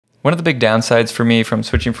One of the big downsides for me from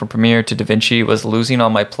switching from Premiere to DaVinci was losing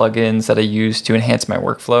all my plugins that I use to enhance my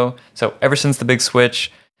workflow. So ever since the big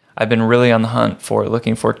switch, I've been really on the hunt for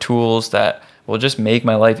looking for tools that will just make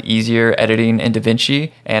my life easier editing in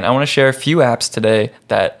DaVinci. And I want to share a few apps today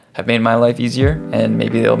that have made my life easier, and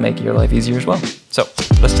maybe they'll make your life easier as well. So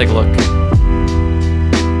let's take a look.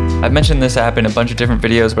 I've mentioned this app in a bunch of different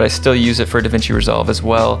videos, but I still use it for DaVinci Resolve as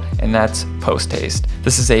well, and that's Haste.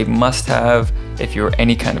 This is a must-have if you're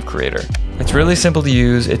any kind of creator. It's really simple to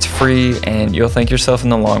use, it's free, and you'll thank yourself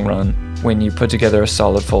in the long run when you put together a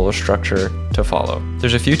solid folder structure to follow.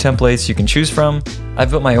 There's a few templates you can choose from.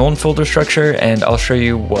 I've built my own folder structure, and I'll show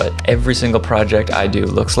you what every single project I do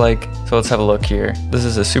looks like. So let's have a look here. This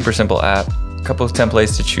is a super simple app. A couple of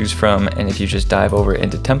templates to choose from, and if you just dive over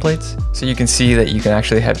into templates, so you can see that you can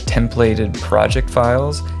actually have templated project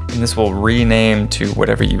files, and this will rename to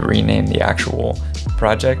whatever you rename the actual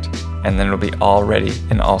project, and then it'll be all ready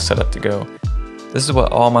and all set up to go. This is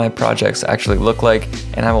what all my projects actually look like,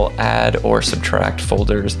 and I will add or subtract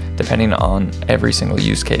folders depending on every single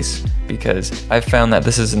use case, because I've found that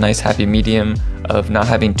this is a nice happy medium of not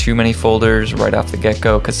having too many folders right off the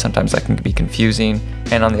get-go, because sometimes that can be confusing.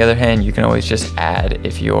 And on the other hand, you can always just add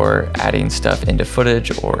if you're adding stuff into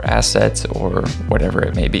footage or assets or whatever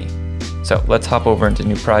it may be. So let's hop over into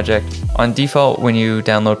new project. On default, when you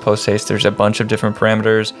download Haste, there's a bunch of different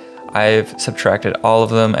parameters. I've subtracted all of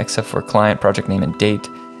them except for client, project name, and date.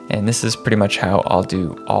 And this is pretty much how I'll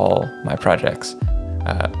do all my projects.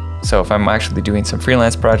 So if I'm actually doing some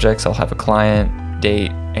freelance projects, I'll have a client,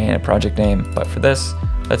 date, and a project name. But for this,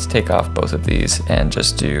 let's take off both of these and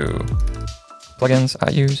just do plugins I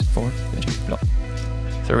use for DaVinci Resolve.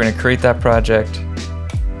 So we're gonna create that project.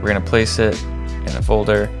 We're gonna place it in a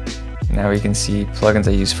folder. Now we can see plugins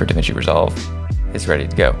I use for DaVinci Resolve is ready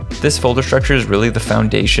to go. This folder structure is really the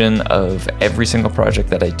foundation of every single project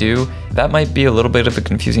that I do. That might be a little bit of a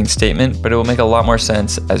confusing statement, but it will make a lot more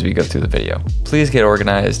sense as we go through the video. Please get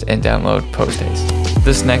organized and download Haste.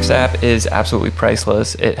 This next app is absolutely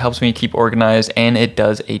priceless. It helps me keep organized, and it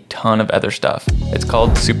does a ton of other stuff. It's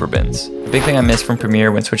called Superbins. The big thing I missed from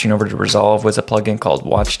Premiere when switching over to Resolve was a plugin called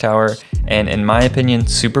Watchtower, and in my opinion,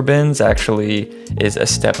 Superbins actually is a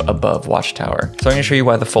step above Watchtower. So I'm gonna show you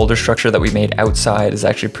why the folder structure that we made outside is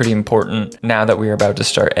actually pretty important now that we are about to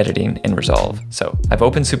start editing in Resolve. So I've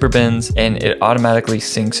opened Superbins, and it automatically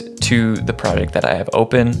syncs to the project that I have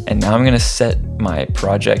open, and now I'm gonna set my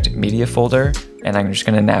project media folder, and I'm just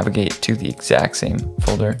gonna navigate to the exact same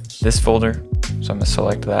folder, this folder. So I'm gonna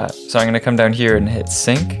select that. So I'm gonna come down here and hit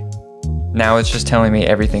sync. Now it's just telling me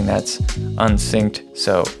everything that's unsynced.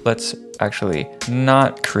 So let's actually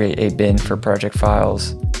not create a bin for project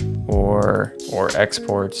files or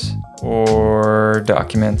exports or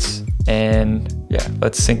documents. And yeah,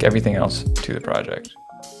 let's sync everything else to the project.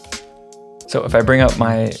 So if I bring up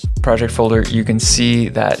my project folder, you can see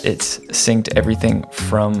that it's synced everything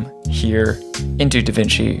from here into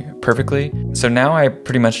DaVinci perfectly. So now I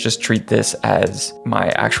pretty much just treat this as my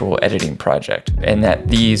actual editing project, and that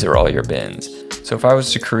these are all your bins. So if I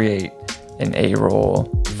was to create an A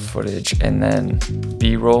roll, footage, and then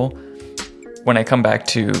B roll, when I come back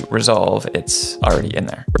to Resolve, it's already in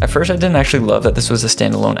there. At first, I didn't actually love that this was a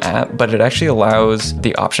standalone app, but it actually allows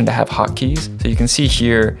the option to have hotkeys. So you can see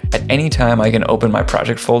here, at any time I can open my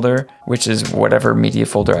project folder, which is whatever media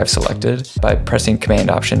folder I've selected, by pressing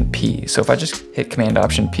Command Option P. So if I just hit Command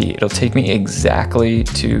Option P, it'll take me exactly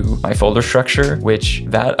to my folder structure, which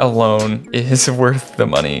that alone is worth the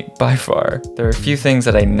money by far. There are a few things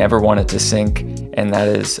that I never wanted to sync, and that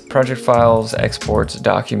is project files, exports,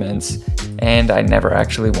 documents, and I never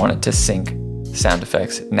actually wanted to sync sound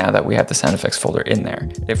effects now that we have the sound effects folder in there.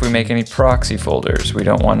 If we make any proxy folders, we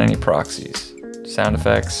don't want any proxies. Sound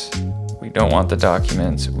effects, we don't want the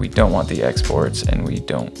documents, we don't want the exports, and we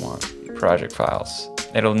don't want the project files.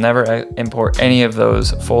 It'll never import any of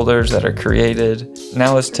those folders that are created.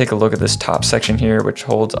 Now let's take a look at this top section here, which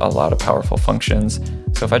holds a lot of powerful functions.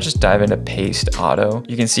 So if I just dive into Paste Auto,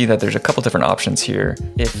 you can see that there's a couple different options here.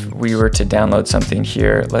 If we were to download something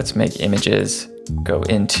here, let's make images, go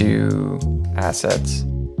into Assets,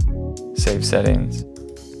 Save Settings,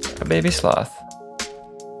 a baby sloth.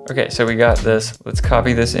 Okay, so we got this. Let's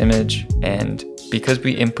copy this image, and because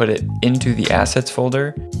we input it into the assets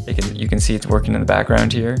folder, you can see it's working in the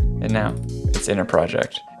background here, and now it's in a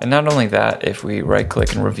project. And not only that, if we right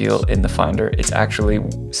click and reveal in the Finder, it's actually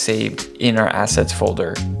saved in our assets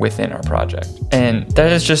folder within our project. And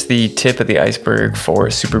that is just the tip of the iceberg for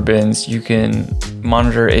Superbins. You can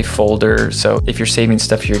monitor a folder, so if you're saving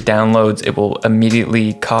stuff to your downloads, it will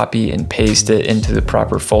immediately copy and paste it into the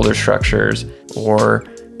proper folder structures, or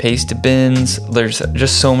paste bins. There's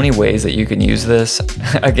just so many ways that you can use this.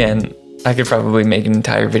 Again, I could probably make an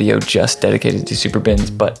entire video just dedicated to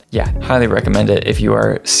Superbins, but yeah, highly recommend it if you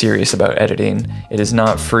are serious about editing. It is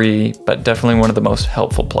not free, but definitely one of the most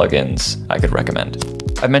helpful plugins I could recommend.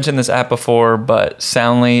 I've mentioned this app before, but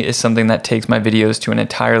Soundly is something that takes my videos to an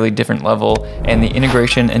entirely different level, and the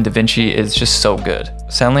integration in DaVinci is just so good.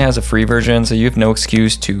 Soundly has a free version, so you have no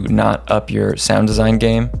excuse to not up your sound design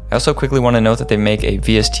game. I also quickly want to note that they make a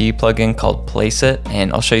VST plugin called Place It,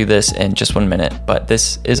 and I'll show you this in just 1 minute, but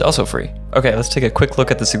this is also free. Okay, let's take a quick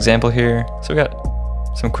look at this example here. So we got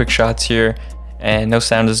some quick shots here and no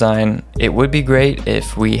sound design. It would be great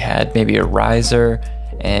if we had maybe a riser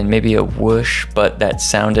and maybe a whoosh, but that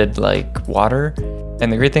sounded like water.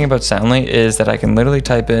 And the great thing about Soundly is that I can literally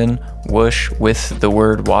type in whoosh with the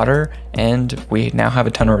word water, and we now have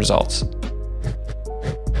a ton of results.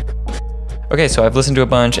 Okay, so I've listened to a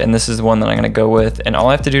bunch, and this is the one that I'm gonna go with, and all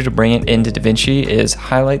I have to do to bring it into DaVinci is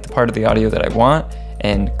highlight the part of the audio that I want,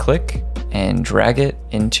 and click and drag it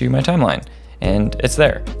into my timeline, and it's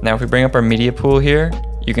there. Now if we bring up our media pool here,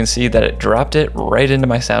 you can see that it dropped it right into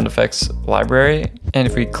my sound effects library. And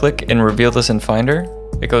if we click and reveal this in Finder,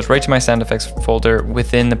 it goes right to my sound effects folder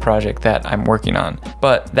within the project that I'm working on.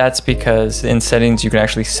 But that's because in settings, you can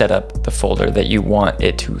actually set up the folder that you want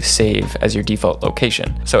it to save as your default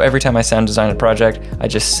location. So every time I sound design a project, I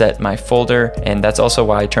just set my folder, and that's also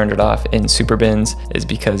why I turned it off in Superbins, is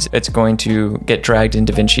because it's going to get dragged in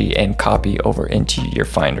DaVinci and copy over into your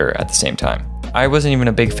Finder at the same time. I wasn't even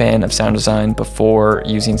a big fan of sound design before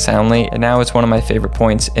using Soundly, and now it's one of my favorite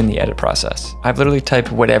points in the edit process. I've literally typed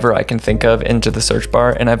whatever I can think of into the search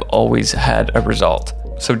bar, and I've always had a result.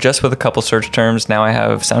 So just with a couple search terms, now I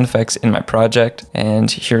have sound effects in my project, and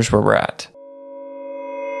here's where we're at.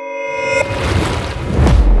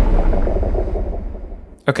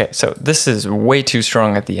 Okay, so this is way too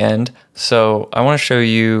strong at the end, so I want to show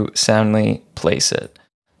you Soundly Place It.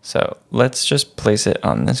 So let's just place it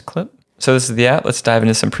on this clip. So this is the app. Let's dive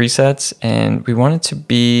into some presets, and we want it to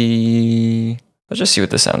be, let's just see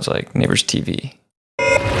what this sounds like. Neighbors TV. I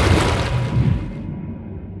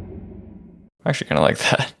actually kind of like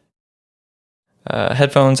that.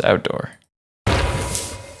 Headphones outdoor.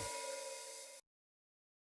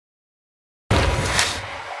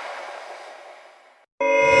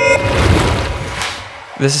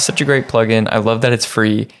 This is such a great plugin. I love that it's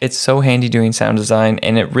free. It's so handy doing sound design,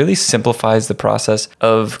 and it really simplifies the process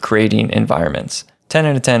of creating environments. 10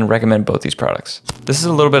 out of 10, recommend both these products. This is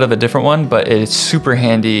a little bit of a different one, but it's super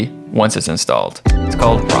handy once it's installed. It's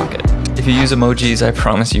called Rocket. If you use emojis, I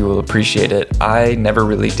promise you will appreciate it. I never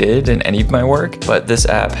really did in any of my work, but this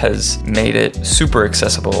app has made it super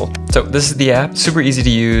accessible. So this is the app, super easy to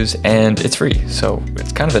use, and it's free. So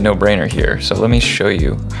it's kind of a no-brainer here. So let me show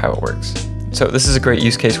you how it works. So this is a great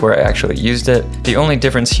use case where I actually used it. The only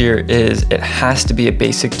difference here is it has to be a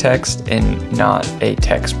basic text and not a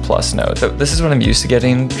text plus node. So this is what I'm used to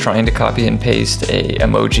getting, trying to copy and paste a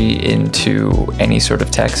emoji into any sort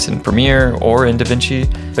of text in Premiere or in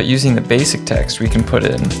DaVinci. But using the basic text, we can put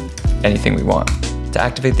in anything we want. To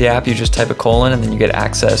activate the app, you just type a colon and then you get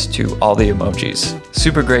access to all the emojis.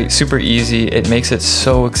 Super great, super easy. It makes it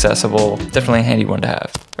so accessible. Definitely a handy one to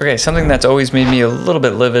have. Okay, something that's always made me a little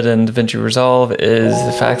bit livid in DaVinci Resolve is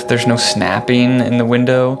the fact that there's no snapping in the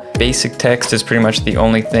window. Basic text is pretty much the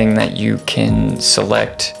only thing that you can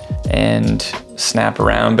select and snap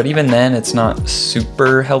around, but even then it's not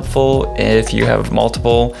super helpful if you have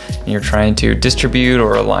multiple and you're trying to distribute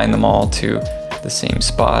or align them all to the same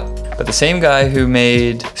spot. But the same guy who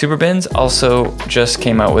made Superbins also just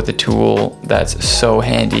came out with a tool that's so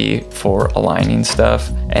handy for aligning stuff,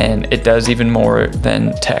 and it does even more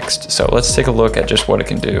than text. So let's take a look at just what it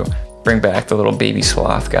can do. Bring back the little baby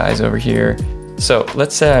sloth guys over here. So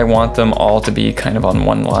let's say I want them all to be kind of on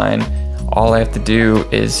one line. All I have to do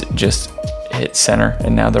is just hit center,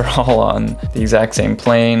 and now they're all on the exact same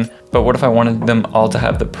plane. But what if I wanted them all to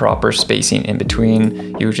have the proper spacing in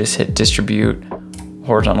between? You would just hit distribute,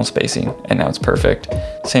 horizontal spacing, and now it's perfect.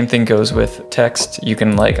 Same thing goes with text. You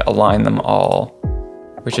can like align them all,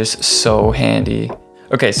 which is so handy.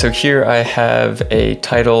 Okay, so here I have a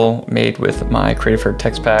title made with my Creative for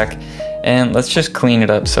Text pack, and let's just clean it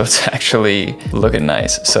up so it's actually looking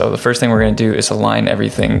nice. So the first thing we're gonna do is align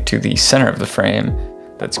everything to the center of the frame.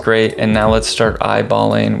 That's great, and now let's start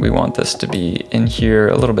eyeballing. We want this to be in here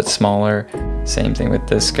a little bit smaller. Same thing with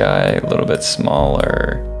this guy, a little bit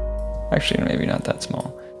smaller. Actually, maybe not that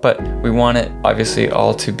small, but we want it obviously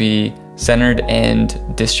all to be centered and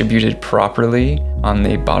distributed properly on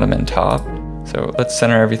the bottom and top. So let's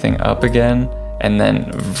center everything up again and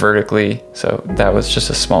then vertically. So that was just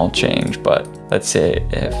a small change, but let's say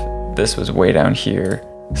if this was way down here,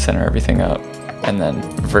 center everything up, and then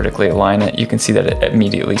vertically align it, you can see that it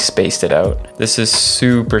immediately spaced it out. This is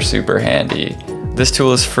super, super handy. This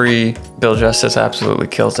tool is free. Bill Justice absolutely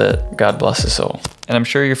kills it. God bless his soul. And I'm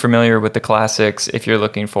sure you're familiar with the classics if you're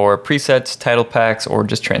looking for presets, title packs, or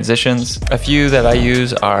just transitions. A few that I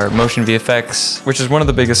use are MotionVFX, which is one of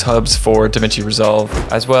the biggest hubs for DaVinci Resolve.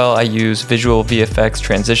 As well, I use VisualVFX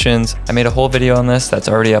transitions. I made a whole video on this that's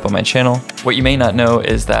already up on my channel. What you may not know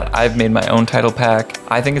is that I've made my own title pack.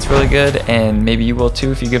 I think it's really good, and maybe you will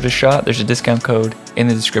too if you give it a shot. There's a discount code in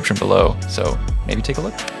the description below, so maybe take a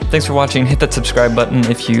look. Thanks for watching. Hit that subscribe button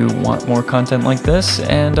if you want more content like this,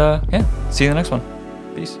 and yeah, see you in the next one.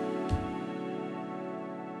 Peace.